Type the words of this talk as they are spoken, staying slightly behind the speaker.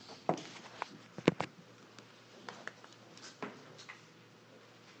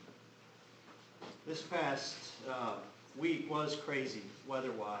This past week was crazy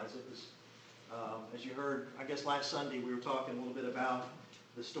weather-wise. It was, as you heard, I guess last Sunday we were talking a little bit about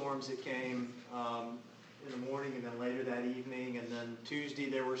the storms that came in the morning and then later that evening, and then Tuesday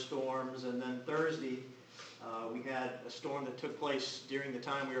there were storms, and then Thursday we had a storm that took place during the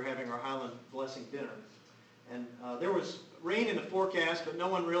time we were having our Highland Blessing dinner. And there was rain in the forecast, but no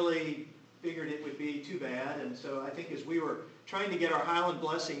one really figured it would be too bad. And so I think as we were trying to get our Highland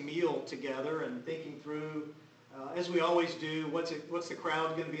Blessing meal together and thinking through, as we always do, what's the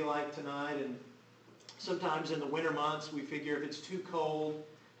crowd going to be like tonight? And sometimes in the winter months we figure if it's too cold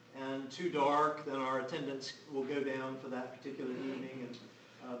and too dark, then our attendance will go down for that particular evening.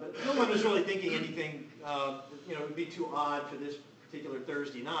 And but no one was really thinking anything, it would be too odd for this particular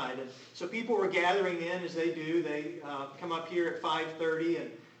Thursday night. And so people were gathering in as they do. They come up here at 5:30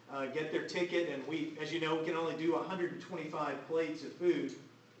 and get their ticket. And we, as you know, we can only do 125 plates of food.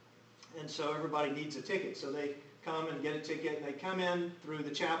 And so everybody needs a ticket. So they come and get a ticket, and they come in through the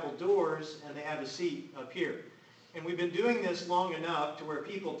chapel doors, and they have a seat up here. And we've been doing this long enough to where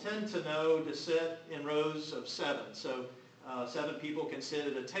people tend to know to sit in rows of 7. So 7 people can sit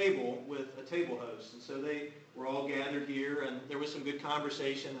at a table with a table host. And so they were all gathered here, and there was some good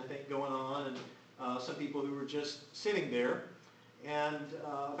conversation, I think, going on, and some people who were just sitting there. And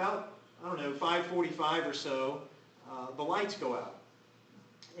about, 5:45 or so, the lights go out.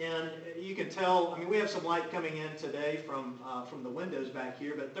 And you can tell, we have some light coming in today from the windows back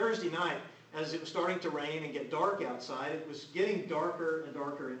here, but Thursday night, as it was starting to rain and get dark outside, it was getting darker and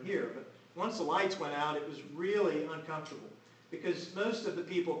darker in here. But once the lights went out, it was really uncomfortable, because most of the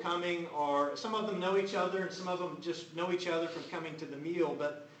people coming some of them know each other, and some of them just know each other from coming to the meal,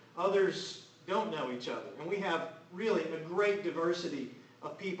 but others don't know each other. And we have really a great diversity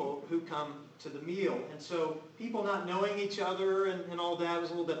of people who come to the meal. And so people not knowing each other and all that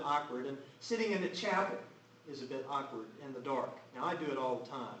was a little bit awkward. And sitting in the chapel is a bit awkward in the dark. Now, I do it all the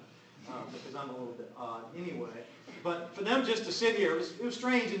time because I'm a little bit odd anyway. But for them just to sit here, it was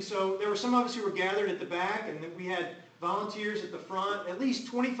strange. And so there were some of us who were gathered at the back, and then we had volunteers at the front, at least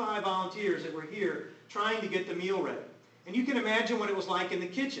 25 volunteers that were here trying to get the meal ready. And you can imagine what it was like in the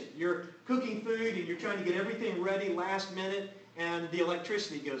kitchen. You're cooking food and you're trying to get everything ready last minute, and the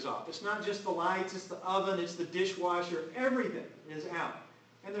electricity goes off. It's not just the lights, it's the oven, it's the dishwasher, everything is out.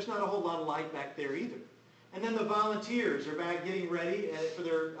 And there's not a whole lot of light back there either. And then the volunteers are back getting ready for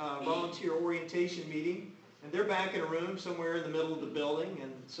their volunteer orientation meeting, and they're back in a room somewhere in the middle of the building,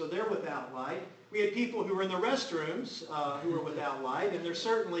 and so they're without light. We had people who were in the restrooms who were without light, and there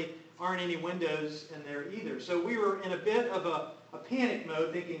certainly aren't any windows in there either. So we were in a bit of a panic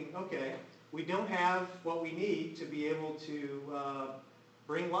mode, thinking, okay, we don't have what we need to be able to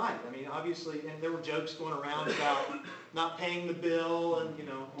bring light. Obviously, and there were jokes going around about not paying the bill and,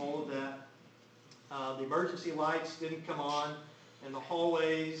 all of that. The emergency lights didn't come on in the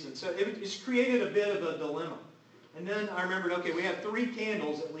hallways, and so it just created a bit of a dilemma. And then I remembered, okay, we have 3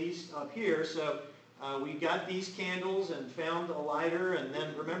 candles at least up here, so we got these candles and found a lighter, and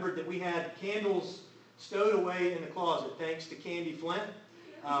then remembered that we had candles stowed away in the closet, thanks to Candy Flint,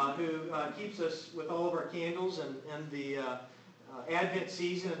 who keeps us with all of our candles. And the Advent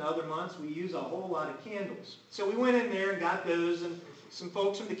season and other months, we use a whole lot of candles. So we went in there and got those, and some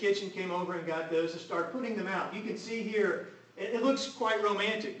folks from the kitchen came over and got those and started putting them out. You can see here, it looks quite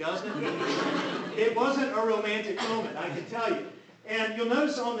romantic, doesn't it? It wasn't a romantic moment, I can tell you. And you'll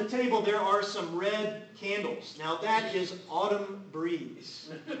notice on the table there are some red candles. Now that is autumn breeze.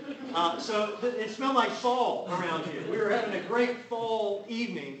 So it smelled like fall around here. We were having a great fall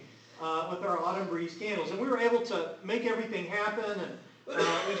evening with our autumn breeze candles. And we were able to make everything happen.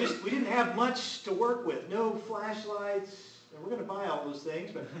 And we didn't have much to work with. No flashlights. And we're going to buy all those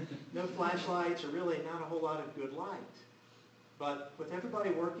things, but no flashlights, or really not a whole lot of good light. But with everybody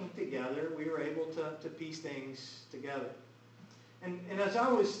working together, we were able to piece things together. And as I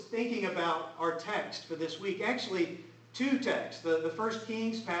was thinking about our text for this week, actually 2 texts, the 1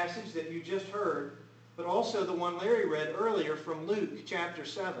 Kings passage that you just heard, but also the one Larry read earlier from Luke chapter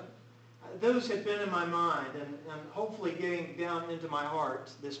 7. Those had been in my mind and hopefully getting down into my heart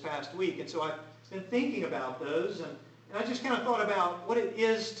this past week. And so I've been thinking about those, and I just kind of thought about what it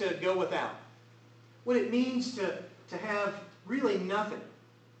is to go without, what it means to have really nothing.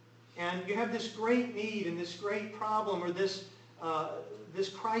 And you have this great need and this great problem, or this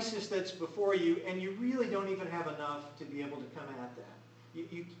crisis that's before you, and you really don't even have enough to be able to come at that.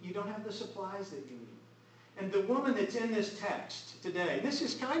 You don't have the supplies that you need. And the woman that's in this text today, this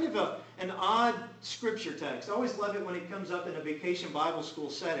is kind of an odd scripture text. I always love it when it comes up in a vacation Bible school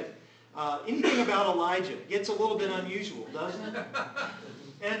setting. Anything about Elijah gets a little bit unusual, doesn't it?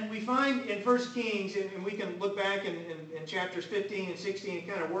 And we find in 1 Kings, and we can look back in chapters 15 and 16 and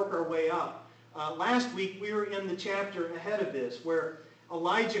kind of work our way up. Last week we were in the chapter ahead of this where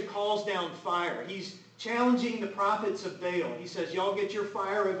Elijah calls down fire. He's challenging the prophets of Baal. He says, y'all get your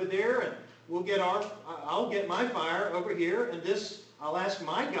fire over there, and I'll get my fire over here, and I'll ask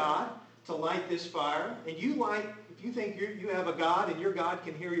my God to light this fire. And you light, if you think you have a God and your God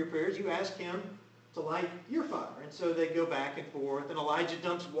can hear your prayers, you ask him to light your fire. And so they go back and forth, and Elijah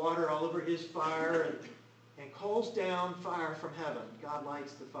dumps water all over his fire and calls down fire from heaven. God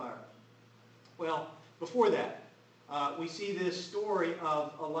lights the fire. Well, before that, we see this story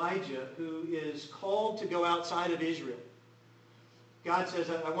of Elijah who is called to go outside of Israel. God says,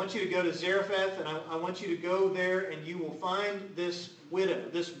 I want you to go to Zarephath, and I want you to go there, and you will find this widow,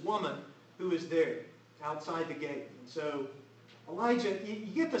 this woman who is there outside the gate. And so Elijah, you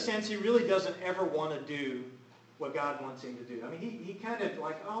get the sense he really doesn't ever want to do what God wants him to do. I mean, he kind of,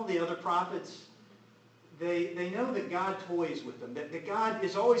 like all the other prophets, they know that God toys with them, that God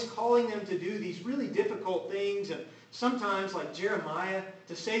is always calling them to do these really difficult things, and sometimes, like Jeremiah,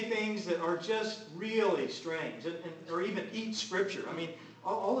 to say things that are just really strange, or even eat Scripture. I mean,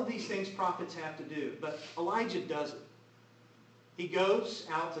 all of these things prophets have to do, but Elijah doesn't. He goes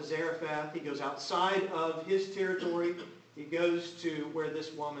out to Zarephath. He goes outside of his territory. He goes to where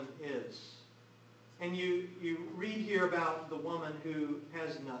this woman is. And you read here about the woman who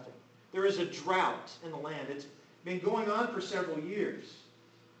has nothing. There is a drought in the land. It's been going on for several years.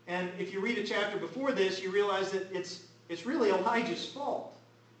 And if you read a chapter before this, you realize that it's really Elijah's fault.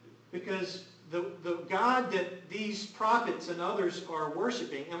 Because the God that these prophets and others are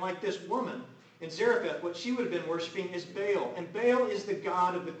worshiping, and like this woman in Zarephath, what she would have been worshiping is Baal. And Baal is the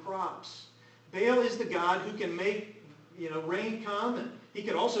god of the crops. Baal is the God who can make rain come, and he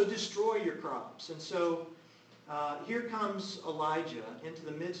could also destroy your crops. And so here comes Elijah into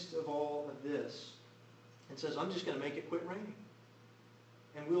the midst of all of this and says, I'm just going to make it quit raining.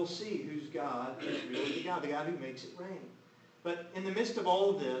 And we'll see whose God is really the God who makes it rain. But in the midst of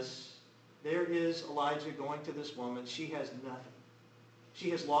all of this, there is Elijah going to this woman. She has nothing. She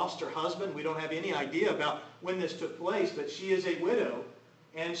has lost her husband. We don't have any idea about when this took place, but she is a widow,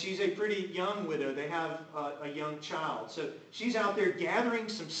 and she's a pretty young widow. They have a young child. So she's out there gathering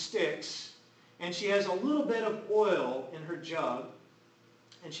some sticks, and she has a little bit of oil in her jug,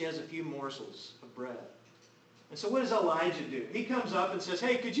 and she has a few morsels of bread. And so what does Elijah do? He comes up and says,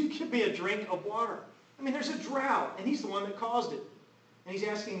 hey, could you give me a drink of water? I mean, there's a drought, and he's the one that caused it. And he's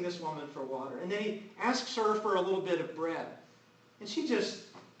asking this woman for water. And then he asks her for a little bit of bread. And she just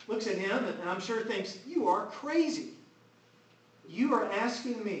looks at him and I'm sure thinks, you are crazy. You are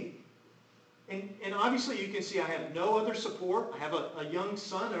asking me. And obviously you can see I have no other support. I have a young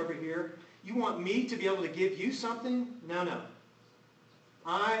son over here. You want me to be able to give you something? No.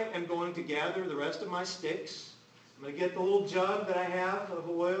 I am going to gather the rest of my sticks. I'm going to get the little jug that I have of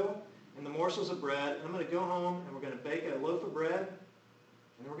oil and the morsels of bread, and I'm going to go home and we're going to bake a loaf of bread, and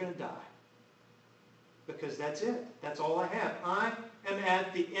then we're going to die. Because that's it. That's all I have. I am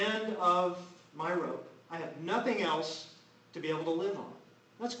at the end of my rope. I have nothing else to be able to live on.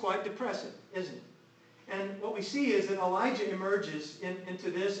 That's quite depressing, isn't it? And what we see is that Elijah emerges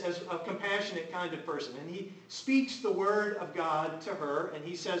into this as a compassionate kind of person. And he speaks the word of God to her, and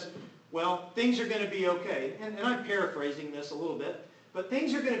he says, well, things are going to be okay. And I'm paraphrasing this a little bit, but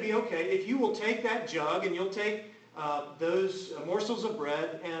things are going to be okay if you will take that jug and you'll take those morsels of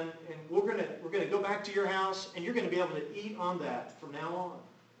bread, and we're going to go back to your house, and you're going to be able to eat on that from now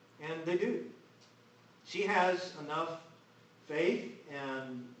on. And they do. She has enough faith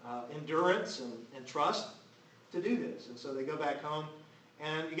and endurance and trust to do this. And so they go back home,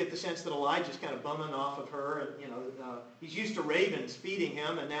 and you get the sense that Elijah's kind of bumming off of her. And he's used to ravens feeding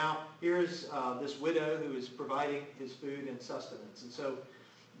him, and now here's this widow who is providing his food and sustenance. And so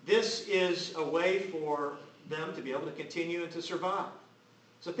this is a way for them to be able to continue and to survive.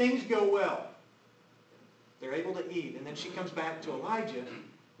 So things go well. They're able to eat. And then she comes back to Elijah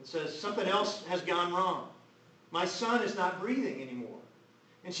and says, something else has gone wrong. My son is not breathing anymore.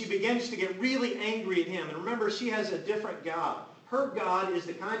 And she begins to get really angry at him. And remember, she has a different God. Her God is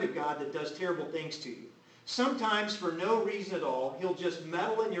the kind of God that does terrible things to you. Sometimes for no reason at all, he'll just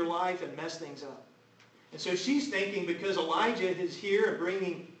meddle in your life and mess things up. And so she's thinking because Elijah is here and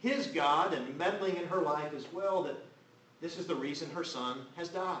bringing his God and meddling in her life as well, that this is the reason her son has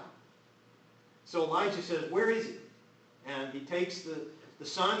died. So Elijah says, where is he? And he takes the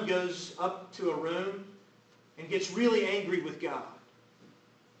son, goes up to a room and gets really angry with God.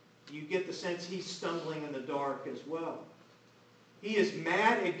 You get the sense he's stumbling in the dark as well. He is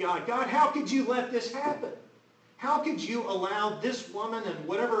mad at God. God, how could you let this happen? How could you allow this woman and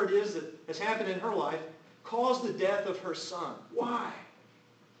whatever it is that has happened in her life cause the death of her son? Why?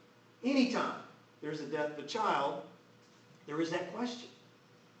 Anytime there's the death of a child, there is that question.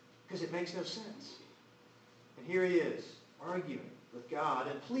 Because it makes no sense. And here he is, arguing with God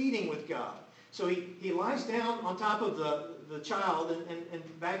and pleading with God. So he lies down on top of the child,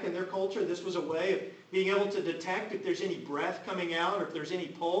 and back in their culture, this was a way of being able to detect if there's any breath coming out or if there's any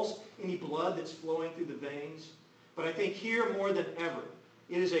pulse, any blood that's flowing through the veins. But I think here more than ever,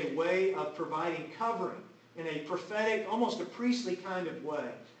 it is a way of providing covering in a prophetic, almost a priestly kind of way,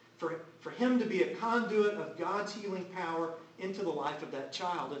 for him to be a conduit of God's healing power into the life of that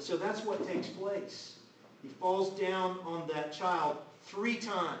child. And so that's what takes place. He falls down on that child 3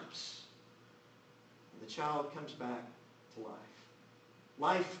 times. And the child comes back to life.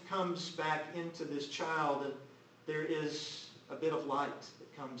 Life comes back into this child, and there is a bit of light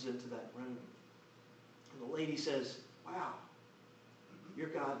that comes into that room. And the lady says, wow, your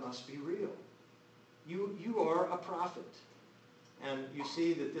God must be real. You are a prophet. And you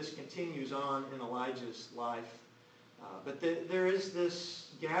see that this continues on in Elijah's life. But there is this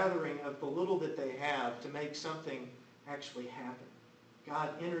gathering of the little that they have to make something actually happen. God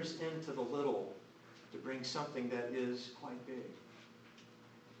enters into the little to bring something that is quite big.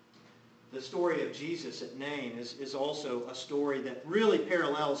 The story of Jesus at Nain is also a story that really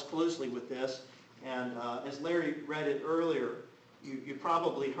parallels closely with this. And as Larry read it earlier, you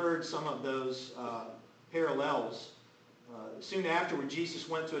probably heard some of those parallels. Soon afterward, Jesus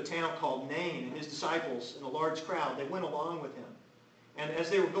went to a town called Nain, and his disciples and a large crowd, they went along with him. And as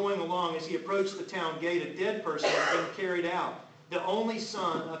they were going along, as he approached the town gate, a dead person had been carried out, the only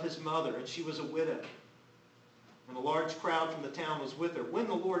son of his mother, and she was a widow. And a large crowd from the town was with her. When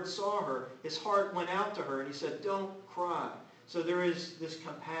the Lord saw her, his heart went out to her, and he said, don't cry. So there is this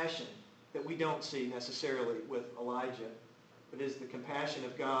compassion that we don't see necessarily with Elijah, but is the compassion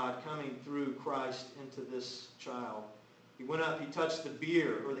of God coming through Christ into this child. He went up, he touched the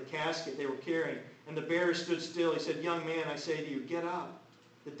bier or the casket they were carrying, and the bearer stood still. He said, young man, I say to you, get up.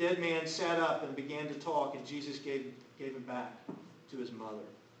 The dead man sat up and began to talk, and Jesus gave him back to his mother.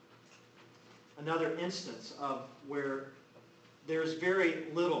 Another instance of where there's very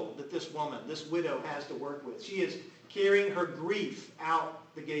little that this woman, this widow, has to work with. She is carrying her grief out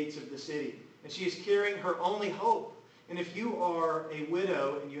the gates of the city, and she is carrying her only hope. And if you are a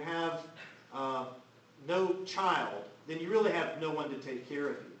widow and you have no child, then you really have no one to take care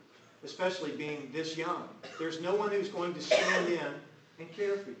of you, especially being this young. There's no one who's going to stand in and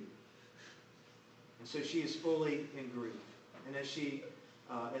care for you. And so she is fully in grief. And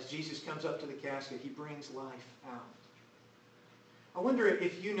as Jesus comes up to the casket, he brings life out. I wonder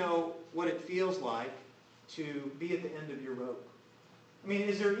if you know what it feels like to be at the end of your rope. I mean,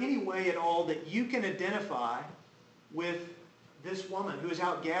 is there any way at all that you can identify with this woman who is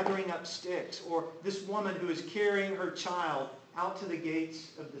out gathering up sticks, or this woman who is carrying her child out to the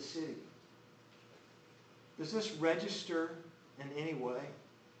gates of the city? Does this register in any way?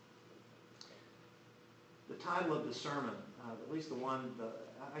 The title of the sermon, at least the one,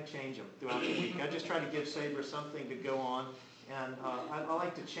 I change them throughout the week. I just try to give Sabre something to go on, and I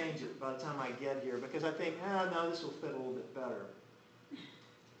like to change it by the time I get here, because I think, no, this will fit a little bit better.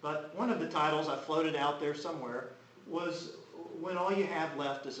 But one of the titles I floated out there somewhere was When All You Have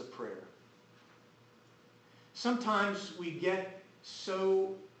Left Is a Prayer. Sometimes we get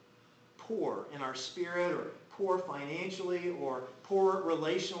so poor in our spirit, or poor financially, or poor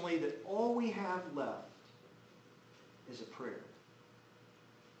relationally, that all we have left is a prayer.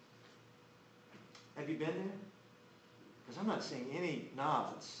 Have you been there? Because I'm not seeing any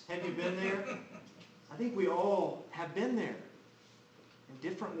nods. Have you been there? I think we all have been there in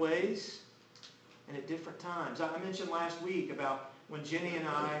different ways and at different times. I mentioned last week about when Jenny and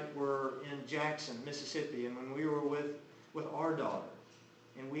I were in Jackson, Mississippi, and when we were with our daughter,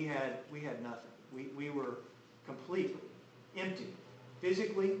 and we had nothing. We were completely empty,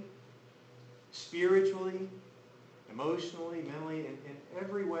 physically, spiritually, emotionally, mentally, in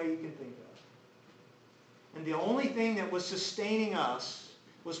every way you can think of. And the only thing that was sustaining us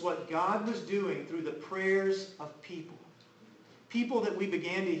was what God was doing through the prayers of people. People that we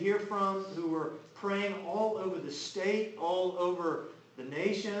began to hear from who were praying all over the state, all over the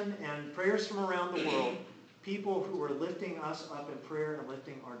nation, and prayers from around the world. People who were lifting us up in prayer and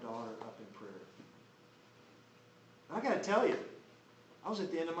lifting our daughter up in prayer. And I got to tell you, I was at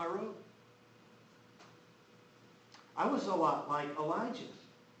the end of my rope. I was a lot like Elijah,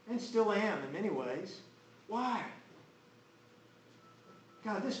 and still am in many ways. Why?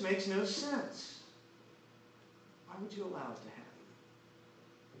 God, this makes no sense. Why would you allow it to happen?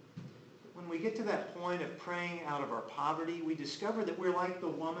 we get to that point of praying out of our poverty, we discover that we're like the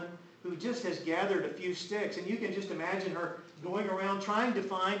woman who just has gathered a few sticks. And you can just imagine her going around trying to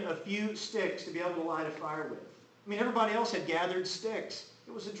find a few sticks to be able to light a fire with. I mean, everybody else had gathered sticks.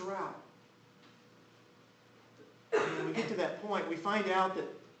 It was a drought. And when we get to that point, we find out that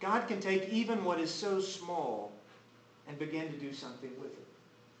God can take even what is so small and begin to do something with it.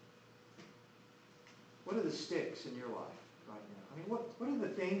 What are the sticks in your life right now? I mean, what are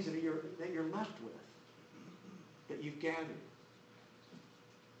the things that you're left with, that you've gathered?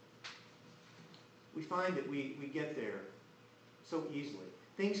 We find that we get there so easily.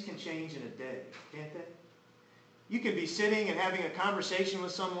 Things can change in a day, can't they? You can be sitting and having a conversation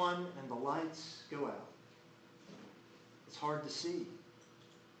with someone and the lights go out. It's hard to see.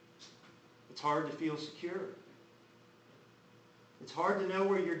 It's hard to feel secure. It's hard to know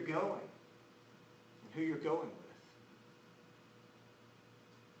where you're going and who you're going with.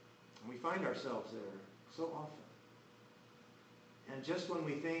 And we find ourselves there so often. And just when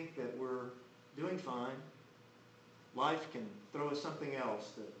we think that we're doing fine, life can throw us something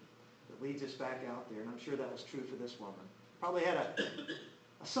else that leads us back out there. And I'm sure that was true for this woman. Probably had a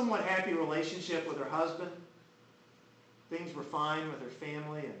somewhat happy relationship with her husband. Things were fine with her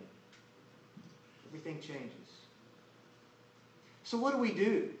family, and everything changes. So what do we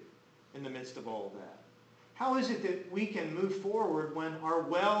do in the midst of all of that? How is it that we can move forward when our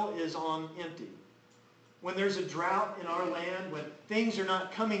well is on empty? When there's a drought in our land, when things are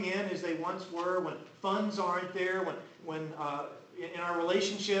not coming in as they once were, when funds aren't there, when in our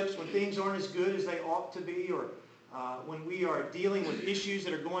relationships, when things aren't as good as they ought to be, or when we are dealing with issues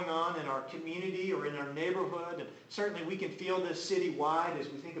that are going on in our community or in our neighborhood. And certainly we can feel this citywide as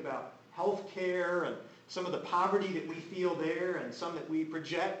we think about health care and some of the poverty that we feel there and some that we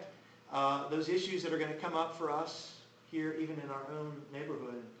project, those issues that are going to come up for us here, even in our own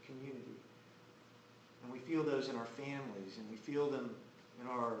neighborhood and community. And we feel those in our families, and we feel them in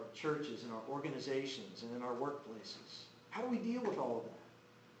our churches, in our organizations, and in our workplaces. How do we deal with all of that?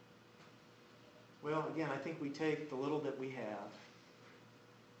 Well, again, I think we take the little that we have,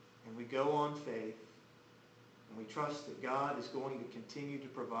 and we go on faith, and we trust that God is going to continue to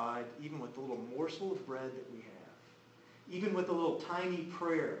provide, even with the little morsel of bread that we have, even with the little tiny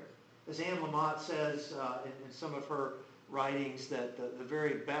prayer. As Anne Lamott says in some of her writings, that the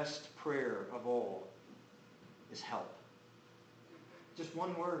very best prayer of all is help. Just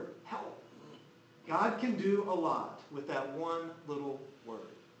one word, help. God can do a lot with that one little word.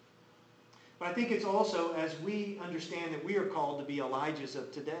 But I think it's also, as we understand that we are called to be Elijahs of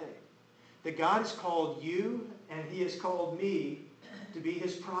today, that God has called you and He has called me to be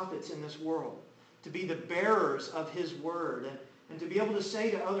His prophets in this world, to be the bearers of His word, and to be able to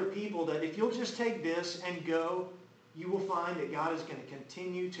say to other people that if you'll just take this and go, you will find that God is going to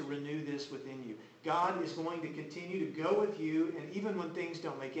continue to renew this within you. God is going to continue to go with you, and even when things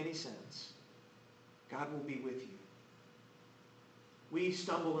don't make any sense, God will be with you. We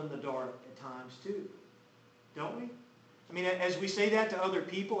stumble in the dark at times too, don't we? I mean, as we say that to other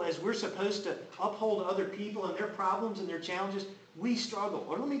people, as we're supposed to uphold other people and their problems and their challenges, we struggle.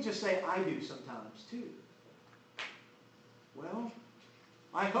 Or let me just say, I do sometimes too. Well,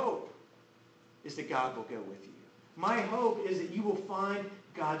 my hope is that God will go with you. My hope is that you will find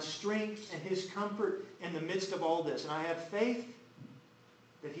God's strength and His comfort in the midst of all this. And I have faith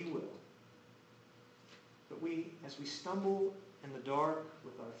that He will. But as we stumble in the dark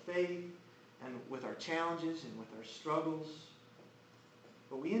with our faith and with our challenges and with our struggles,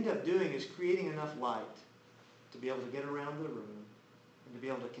 what we end up doing is creating enough light to be able to get around the room and to be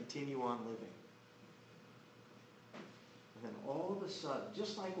able to continue on living. And then all of a sudden,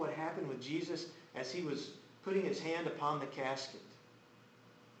 just like what happened with Jesus as He was putting His hand upon the casket,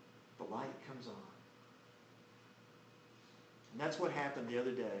 the light comes on. And that's what happened the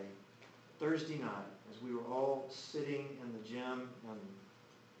other day, Thursday night, as we were all sitting in the gym in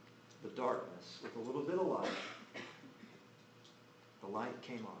the darkness with a little bit of light. The light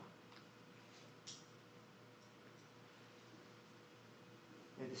came on.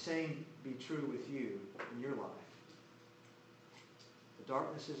 May the same be true with you in your life. The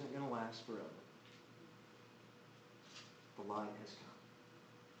darkness isn't going to last forever. The light has come.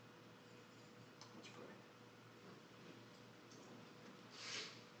 Let's pray.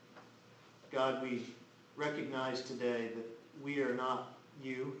 God, we recognize today that we are not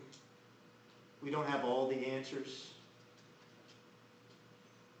you. We don't have all the answers.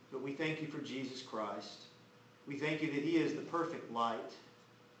 But we thank you for Jesus Christ. We thank you that He is the perfect light,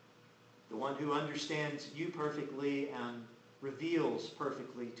 the one who understands you perfectly and reveals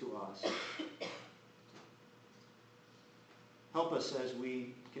perfectly to us. Help us as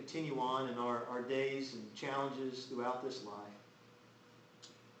we continue on in our days and challenges throughout this life,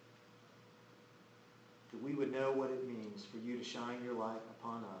 that we would know what it means for you to shine your light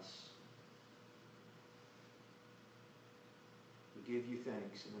upon us. We give you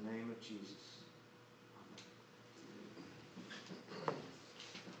thanks in the name of Jesus.